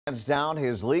Hands down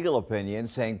his legal opinion,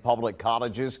 saying public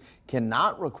colleges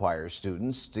cannot require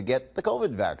students to get the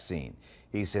COVID vaccine.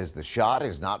 He says the shot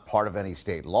is not part of any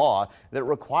state law that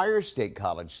requires state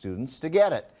college students to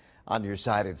get it. On your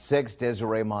side at 6,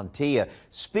 Desiree Montilla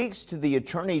speaks to the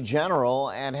Attorney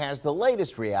General and has the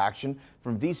latest reaction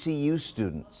from VCU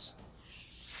students.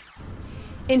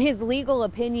 In his legal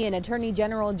opinion, Attorney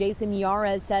General Jason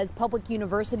Miyares says public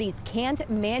universities can't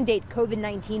mandate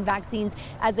COVID-19 vaccines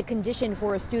as a condition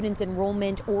for a student's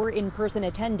enrollment or in-person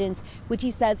attendance, which he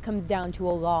says comes down to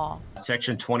a law.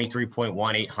 Section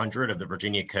 23.1800 of the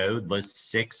Virginia Code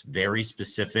lists 6 very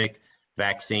specific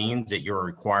vaccines that you're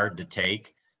required to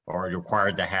take or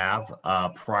required to have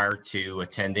prior to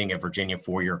attending a Virginia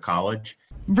four-year college.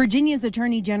 Virginia's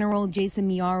Attorney General Jason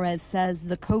Miyares says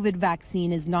the COVID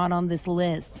vaccine is not on this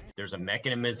list. There's a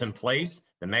mechanism in place.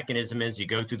 The mechanism is you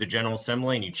go through the General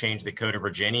Assembly and you change the Code of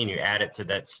Virginia and you add it to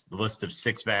that list of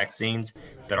 6 vaccines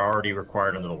that are already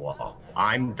required under the law.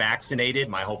 I'm vaccinated,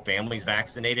 my whole family's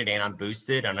vaccinated, and I'm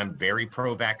boosted, and I'm very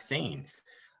pro-vaccine.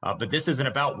 But this isn't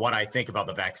about what I think about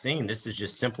the vaccine. This is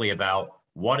just simply about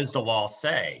what does the law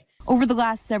say? Over the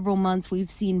last several months,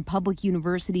 we've seen public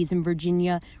universities in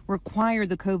Virginia require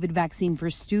the COVID vaccine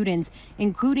for students,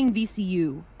 including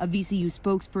VCU. A VCU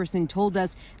spokesperson told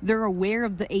us they're aware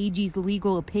of the AG's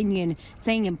legal opinion,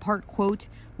 saying in part, quote,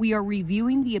 "We are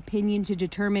reviewing the opinion to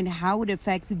determine how it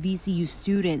affects VCU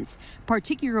students,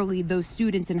 particularly those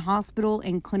students in hospital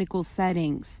and clinical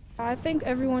settings." I think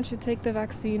everyone should take the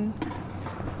vaccine.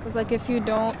 Because if you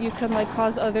don't, you can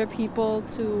cause other people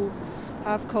to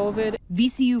have COVID.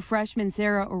 VCU freshman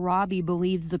Sarah Arabi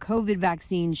believes the COVID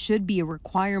vaccine should be a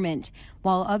requirement,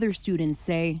 while other students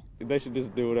say they should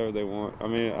just do whatever they want. I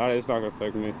mean, it's not going to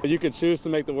affect me. You could choose to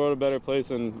make the world a better place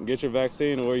and get your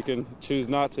vaccine, or you can choose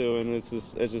not to, and it's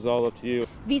just all up to you.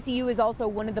 VCU is also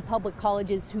one of the public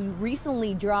colleges who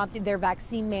recently dropped their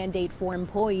vaccine mandate for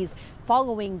employees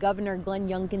following Governor Glenn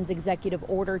Youngkin's executive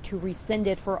order to rescind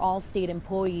it for all state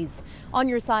employees. On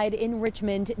your side in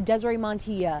Richmond, Desiree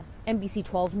Montilla, NBC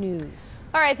 12 News.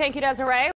 All right, thank you, Desiree.